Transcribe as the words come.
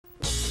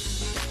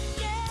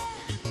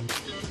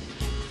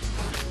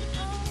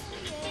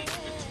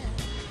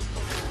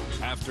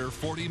after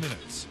 40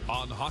 minutes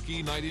on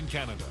Hockey Night in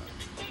Canada.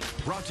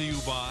 Brought to you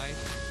by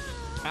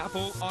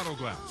Apple Auto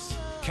Glass,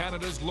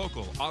 Canada's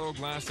local auto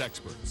glass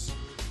experts.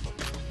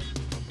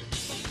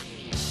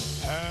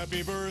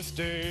 Happy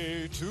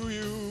birthday to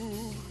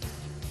you.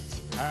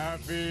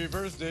 Happy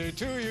birthday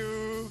to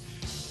you.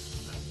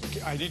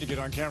 I need to get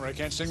on camera. I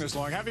can't sing this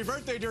long. Happy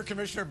birthday, dear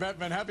Commissioner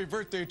Bettman. Happy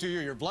birthday to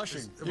you. You're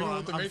blushing.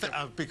 Well,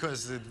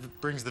 because it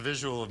brings the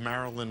visual of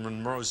Marilyn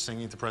Monroe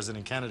singing to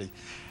President Kennedy.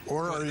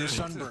 Or are you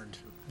sunburned?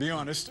 Be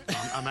honest.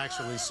 I'm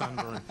actually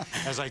sunburned.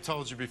 As I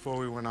told you before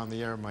we went on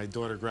the air, my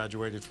daughter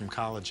graduated from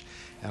college,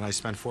 and I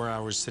spent 4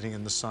 hours sitting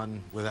in the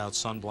sun without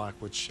sunblock,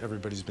 which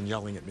everybody's been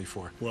yelling at me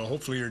for. Well,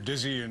 hopefully you're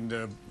dizzy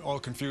and all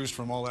confused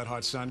from all that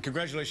hot sun.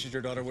 Congratulations,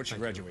 your daughter. What'd she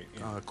graduate?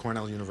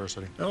 Cornell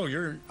University. Oh,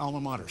 you're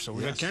alma mater. So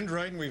we've had Ken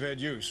Dryden, we've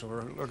had you. So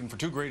we're looking for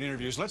two great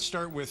interviews. Let's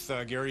start with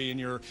Gary. In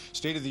your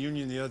State of the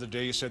Union the other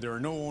day, you said there are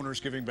no owners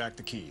giving back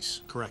the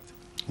keys. Correct.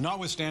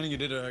 Notwithstanding, you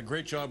did a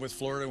great job with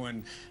Florida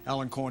when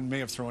Alan Cohen may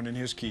have thrown in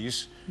his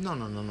keys. No.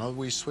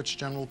 We switched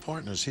general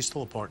partners. He's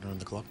still a partner in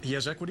the club. He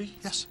has equity?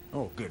 Yes.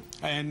 Oh, good.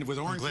 And with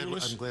Orange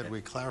I'm glad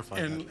we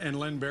clarified that. And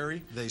Len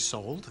Berry? They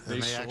sold,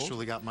 and they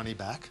actually got money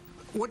back.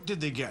 What did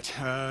they get?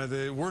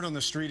 The word on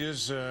the street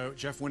is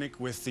Jeff Winnick,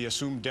 with the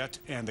assumed debt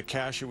and the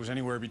cash, it was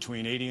anywhere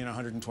between 80 and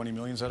 120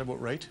 million. Is that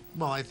about right?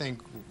 Well, I think,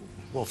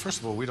 well, first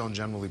of all, we don't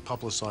generally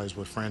publicize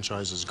what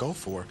franchises go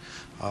for,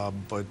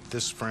 but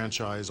this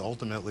franchise,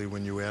 ultimately,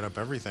 when you add up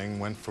everything,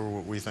 went for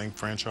what we think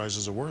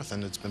franchises are worth,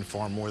 and it's been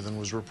far more than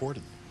was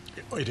reported.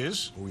 It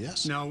is? Oh,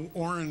 yes. Now,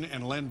 Oren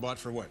and Len bought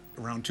for what?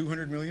 Around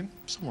 200 million?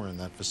 Somewhere in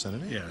that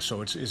vicinity. Yeah,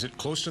 so is it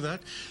close to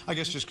that? I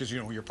guess just because,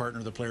 you know, you're partner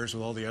of the players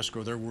with all the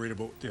escrow, they're worried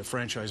about the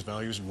franchise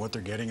values and what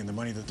they're getting and the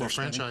money that they're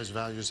spending. Franchise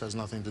values has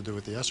nothing to do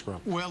with the escrow.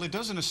 Well, it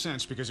does in a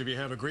sense, because if you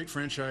have a great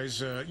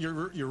franchise,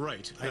 you're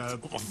right. Well,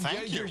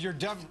 thank you. You're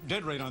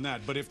dead right on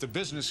that. But if the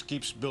business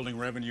keeps building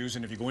revenues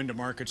and if you go into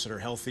markets that are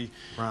healthy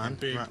and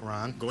big...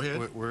 Ron, go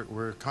ahead.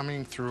 We're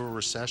coming through a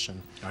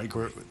recession. I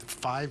agree.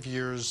 5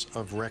 years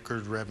of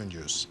record revenues.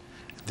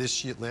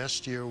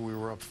 Last year, we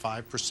were up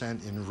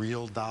 5% in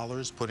real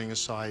dollars, putting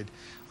aside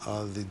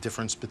the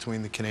difference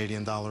between the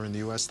Canadian dollar and the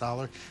U.S.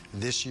 dollar.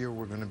 This year,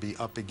 we're going to be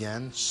up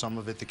again, some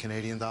of it the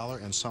Canadian dollar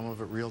and some of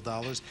it real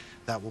dollars.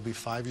 That will be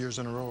 5 years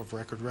in a row of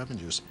record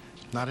revenues.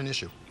 Not an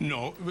issue.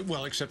 No,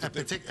 well, except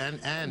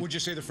that would you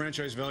say the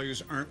franchise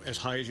values aren't as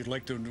high as you'd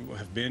like to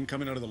have been?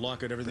 Coming out of the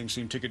lockout, everything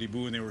seemed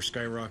tickety-boo and they were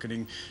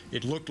skyrocketing.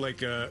 It looked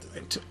like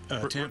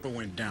Tampa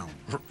went down.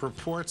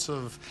 Reports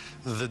of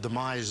the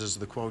demise, as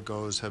the quote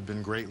goes, have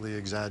been greatly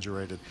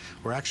exaggerated.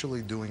 We're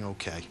actually doing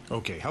okay.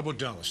 Okay, how about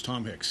Dallas?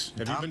 Tom Hicks.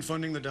 Have you been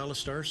funding the Dallas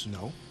Stars?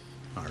 No.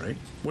 All right.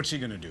 What's he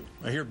going to do?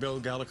 I hear Bill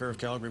Gallagher of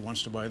Calgary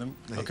wants to buy them.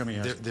 How come he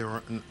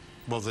hasn't?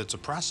 Well, it's a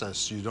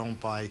process. You don't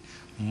buy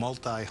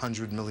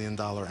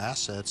multi-hundred-million-dollar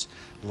assets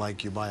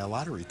like you buy a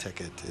lottery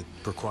ticket. It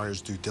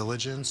requires due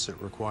diligence. It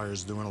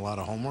requires doing a lot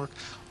of homework.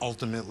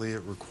 Ultimately,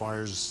 it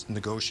requires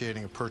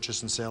negotiating a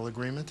purchase and sale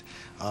agreement.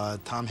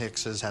 Tom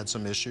Hicks has had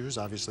some issues.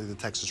 Obviously, the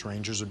Texas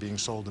Rangers are being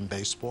sold in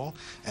baseball,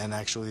 and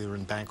actually they're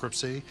in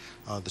bankruptcy.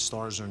 The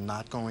Stars are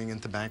not going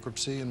into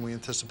bankruptcy, and we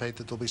anticipate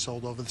that they'll be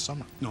sold over the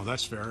summer. No,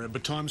 that's fair.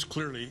 But Tom's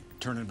clearly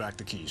turning back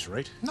the keys,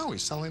 right? No,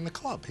 he's selling the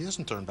club. He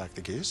hasn't turned back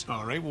the keys.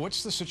 All right. Well,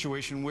 what's the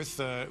situation with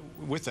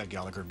that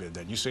Gallagher bid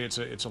then? You say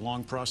it's a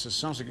long process.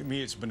 Sounds like to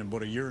me it's been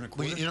about a year and a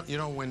quarter. Well, you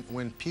know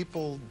when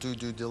people do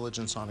due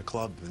diligence on a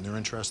club and they're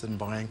interested in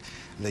buying,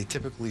 they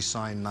typically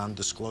sign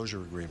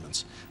non-disclosure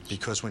agreements,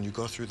 because when you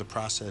go through the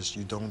process,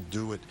 you don't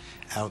do it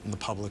out in the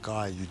public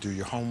eye. You do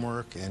your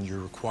homework, and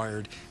you're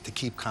required to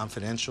keep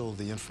confidential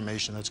the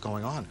information that's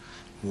going on.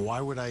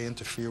 Why would I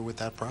interfere with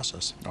that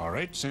process? All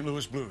right. St.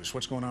 Louis Blues.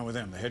 What's going on with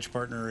them? The hedge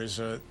partner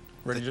is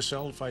ready to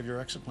sell, a 5-year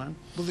exit plan?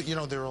 Well, you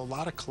know, there are a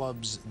lot of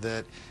clubs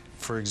that,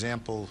 for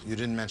example, you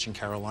didn't mention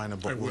Carolina,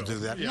 but we'll do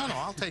that. Yeah. No,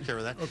 I'll take care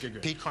of that. Okay,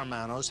 good. Pete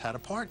Carmanos had a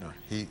partner.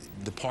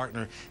 The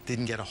partner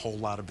didn't get a whole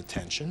lot of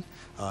attention.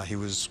 He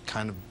was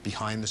kind of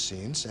behind the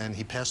scenes, and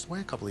he passed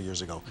away a couple of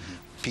years ago.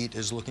 Pete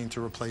is looking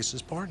to replace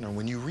his partner.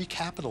 When you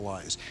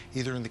recapitalize,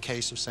 either in the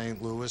case of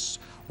St. Louis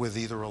with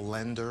either a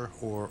lender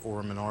or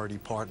a minority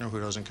partner who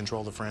doesn't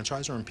control the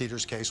franchise, or in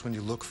Peter's case, when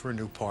you look for a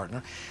new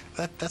partner,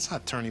 that's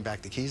not turning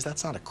back the keys.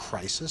 That's not a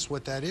crisis.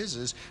 What that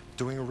is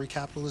doing a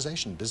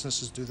recapitalization.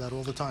 Businesses do that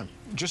all the time.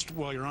 Just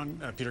while you're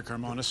on Peter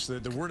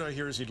Carmanos, the word I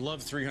hear is he'd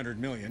love $300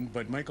 million,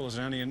 but Michael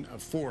Ozanian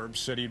of Forbes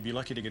said he'd be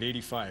lucky to get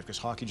 85 because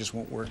hockey just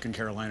won't work in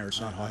Carolina, or it's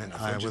not hot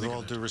enough. With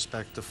all due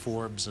respect to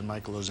Forbes and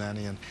Michael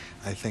Ozanian,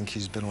 I think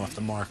he's been off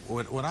the mark.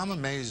 What I'm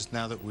amazed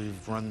now that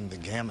we've run the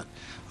gamut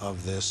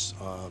of this,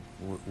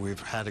 we've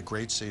had a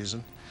great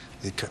season.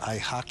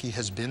 Hockey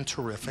has been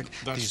terrific.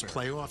 These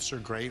playoffs are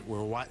great.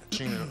 We're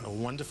watching a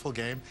wonderful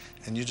game,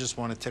 and you just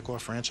want to tick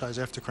off franchise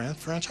after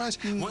franchise?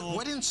 No.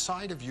 What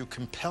inside of you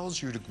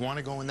compels you to want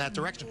to go in that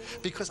direction?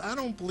 Because I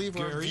don't believe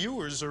our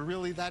viewers are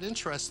really that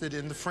interested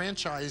in the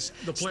franchise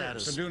The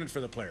players. status. I'm doing it for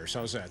the players.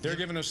 How's that? They're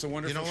giving us the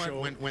wonderful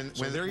show.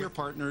 So they're your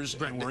partners,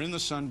 and we're in the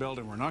Sun Belt,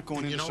 and we're not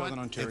going into Southern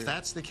Ontario. If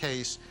that's the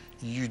case,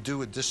 you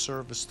do a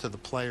disservice to the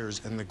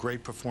players and the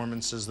great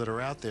performances that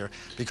are out there.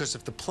 Because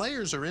if the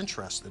players are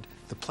interested,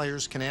 the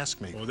players can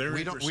ask me. Well, they're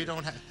we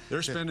don't have.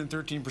 They're spending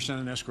 13%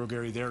 in escrow,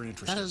 Gary. They're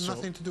interested. That has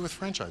nothing to do with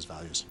franchise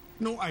values.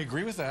 No, I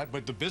agree with that,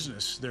 but the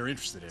business they're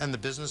interested in. And the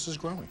business is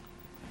growing.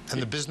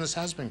 And the business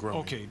has been growing.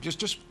 Okay,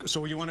 just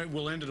so you want to,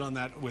 we'll end it on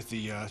that with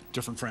the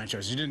different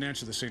franchises. You didn't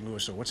answer the St.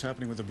 Louis, so what's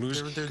happening with the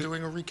Blues? They're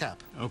doing a recap.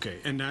 Okay,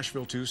 and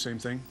Nashville too, same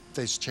thing?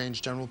 They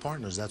changed general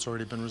partners. That's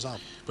already been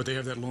resolved. But they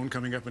have that loan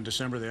coming up in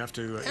December. They have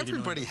to...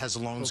 Everybody has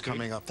loans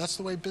coming up. That's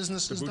the way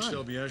business is done. The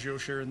Boots Del Biagio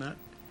share in that?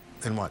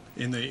 In what?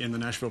 In the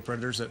Nashville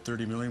Predators, that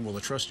 $30 million. Will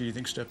the trustee, you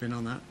think, step in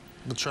on that?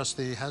 The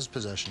trustee has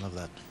possession of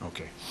that.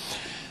 Okay.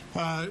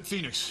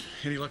 Phoenix,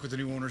 any luck with the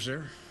new owners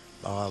there?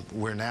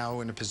 We're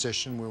now in a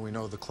position where we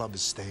know the club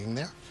is staying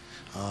there.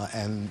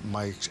 And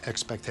my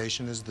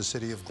expectation is the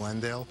city of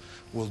Glendale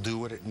will do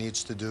what it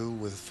needs to do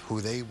with who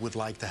they would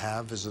like to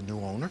have as a new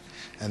owner,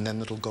 and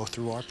then it'll go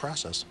through our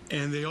process.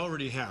 And they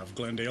already have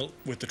Glendale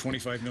with the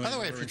 $25 million. By the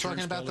way, if you're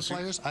talking about the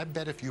players, I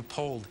bet if you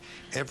polled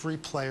every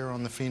player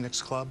on the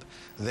Phoenix club,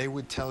 they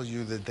would tell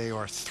you that they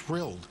are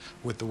thrilled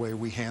with the way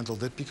we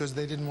handled it because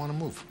they didn't want to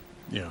move.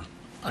 Yeah.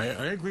 I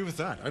agree with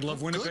that. I'd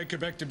love Winnipeg,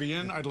 Quebec to be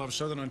in. I'd love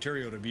Southern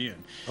Ontario to be in.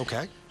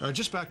 Okay.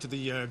 Just back to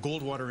the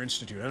Goldwater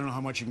Institute. I don't know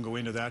how much you can go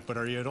into that, but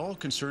are you at all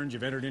concerned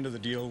you've entered into the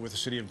deal with the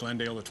city of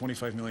Glendale, the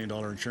 $25 million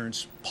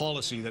insurance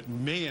policy that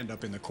may end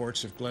up in the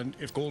courts if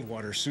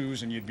Goldwater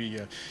sues and you'd be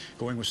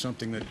going with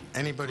something that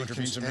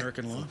contravenes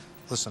American law?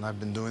 Listen, I've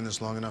been doing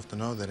this long enough to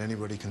know that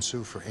anybody can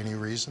sue for any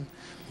reason.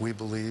 We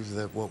believe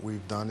that what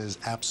we've done is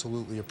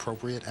absolutely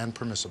appropriate and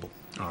permissible.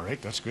 All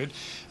right, that's good.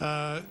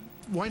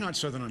 Why not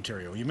Southern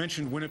Ontario? You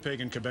mentioned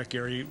Winnipeg and Quebec,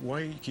 Gary.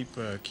 Why keep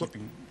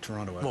keeping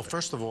Toronto out? Well,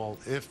 first of all,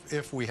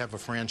 if we have a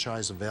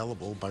franchise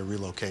available by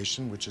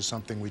relocation, which is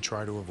something we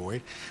try to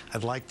avoid,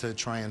 I'd like to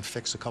try and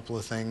fix a couple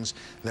of things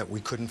that we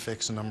couldn't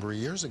fix a number of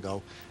years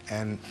ago.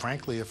 And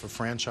frankly, if a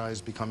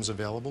franchise becomes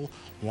available,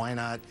 why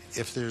not,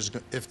 if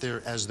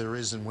there, as there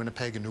is in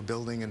Winnipeg, a new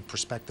building and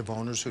prospective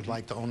owners who'd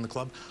like to own the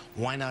club,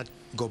 why not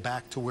go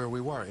back to where we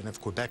were? And if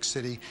Quebec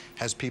City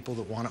has people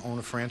that want to own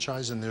a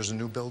franchise and there's a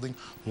new building,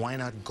 why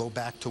not go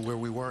back to where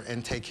we were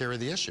and take care of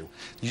the issue?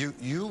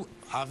 You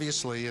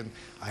obviously, and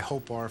I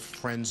hope our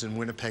friends in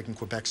Winnipeg and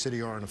Quebec City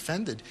aren't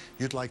offended,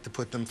 you'd like to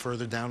put them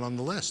further down on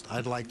the list.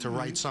 I'd like to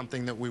write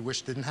something that we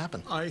wish didn't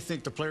happen. I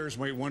think the players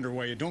might wonder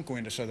why you don't go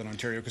into Southern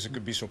Ontario, because it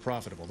could be so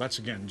profitable. That's,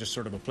 again, just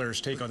sort of a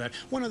player's take on that.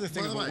 One other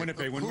thing about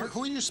Winnipeg.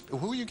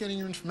 Who are you getting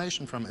your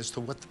information from as to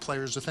what the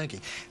players are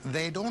thinking?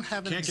 They don't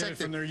have an Can't get it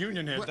from their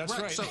union head, that's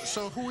right.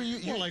 So who are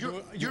you?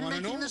 Well, you're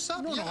making this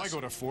up? No, I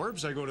go to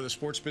Forbes, I go to the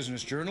Sports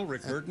Business Journal,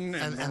 Rick Burton,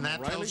 and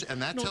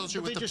that tells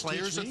you what the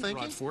players are thinking?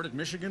 Rod Ford at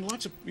Michigan,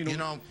 lots of, you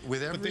know,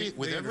 with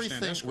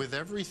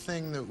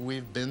everything that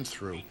we've been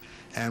through,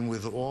 and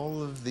with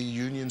all of the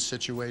union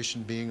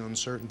situation being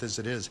uncertain as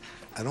it is,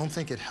 I don't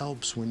think it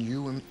helps when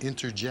you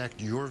interject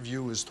your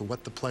view as to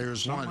what the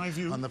players want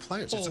on the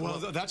players. Oh, well,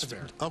 that's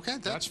fair. Okay,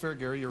 that's fair,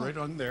 Gary. You're right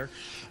on there.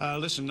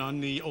 Listen, on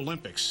the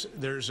Olympics,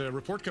 there's a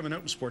report coming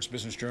out in Sports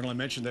Business Journal. I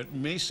mentioned that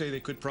may say they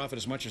could profit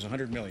as much as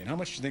 $100 million. How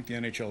much do you think the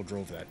NHL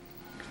drove that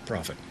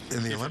profit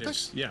in the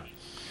Olympics? Yeah.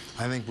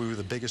 I think we were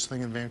the biggest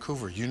thing in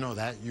Vancouver. You know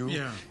that.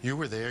 You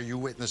were there. You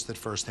witnessed it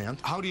firsthand.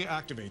 How do you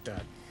activate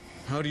that?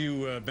 How do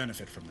you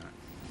benefit from that?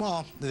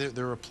 Well,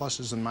 there are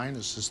pluses and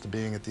minuses to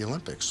being at the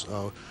Olympics.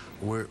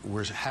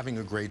 We're having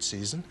a great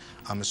season.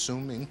 I'm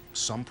assuming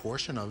some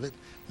portion of it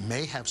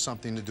may have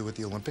something to do with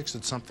the Olympics.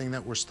 It's something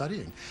that we're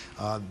studying.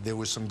 There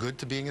was some good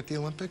to being at the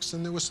Olympics,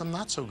 and there was some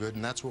not so good,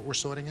 and that's what we're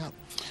sorting out.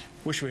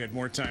 Wish we had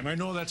more time. I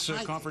know that's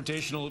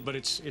confrontational, but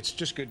it's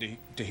just good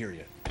to hear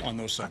you on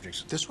those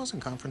subjects. This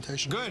wasn't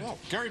confrontational. Good.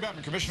 Gary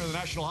Bettman, Commissioner of the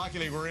National Hockey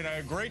League. We're in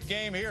a great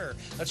game here.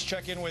 Let's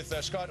check in with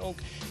Scott Oak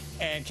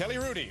and Kelly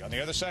Rudy on the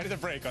other side of the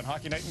break on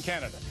Hockey Night in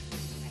Canada.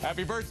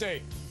 Happy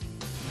birthday.